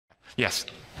Yes.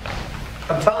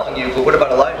 I'm following you, but what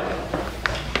about Elijah?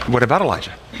 What about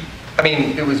Elijah? I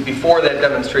mean, it was before that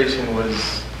demonstration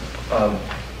was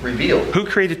revealed. Who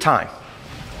created time?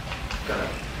 God.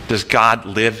 Does God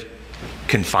live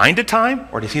confined to time,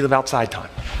 or does he live outside time?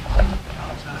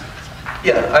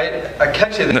 Yeah, I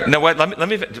catch you there. No, wait, let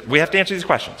me, we have to answer these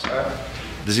questions.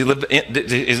 Does he live,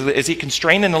 is he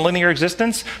constrained in a linear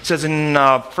existence? It says in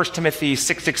 1 Timothy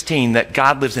 6:16 that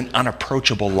God lives in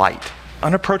unapproachable light.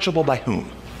 Unapproachable by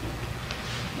whom?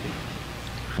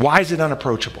 Why is it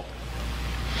unapproachable?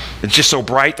 It's just so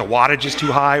bright, the wattage is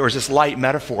too high, or is this light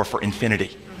metaphor for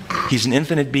infinity? He's an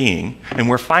infinite being, and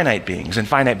we're finite beings, and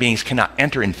finite beings cannot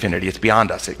enter infinity. It's beyond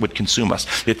us. It would consume us.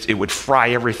 It would fry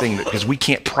everything because we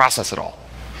can't process it all.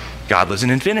 God lives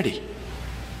in infinity.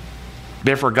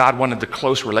 Therefore, God wanted the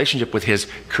close relationship with his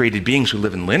created beings who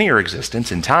live in linear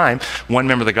existence in time. One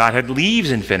member of the Godhead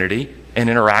leaves infinity and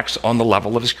interacts on the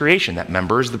level of his creation. That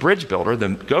member is the bridge builder, the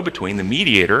go-between, the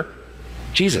mediator,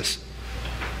 Jesus.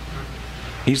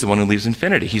 He's the one who leaves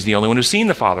infinity. He's the only one who's seen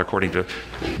the Father, according to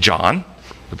John,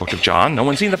 the book of John. No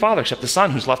one's seen the Father except the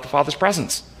Son, who's left the Father's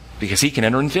presence, because he can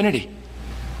enter infinity.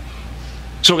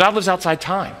 So God lives outside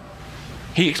time.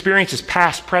 He experiences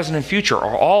past, present, and future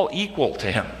are all equal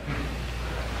to him.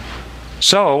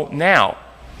 So now,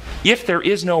 if there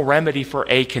is no remedy for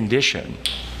a condition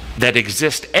that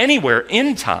exists anywhere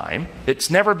in time,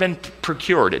 it's never been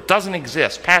procured, it doesn't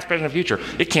exist, past, present, and future,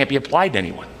 it can't be applied to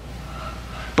anyone.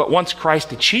 But once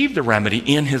Christ achieved the remedy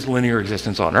in his linear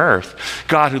existence on earth,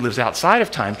 God who lives outside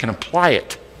of time can apply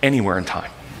it anywhere in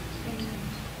time.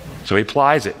 So he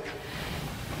applies it.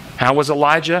 How was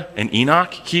Elijah and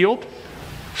Enoch healed?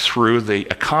 Through the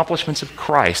accomplishments of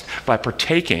Christ, by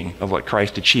partaking of what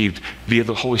Christ achieved via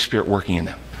the Holy Spirit working in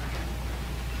them.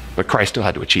 But Christ still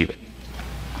had to achieve it.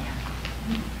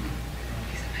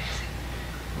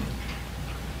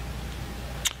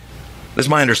 This is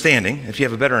my understanding. If you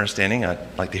have a better understanding, I'd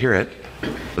like to hear it.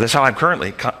 But that's how I'm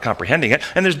currently comprehending it.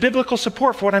 And there's biblical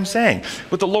support for what I'm saying.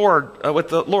 With the Lord,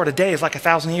 a day is like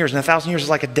 1,000 years, and 1,000 years is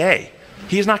like a day.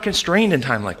 He is not constrained in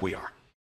time like we are.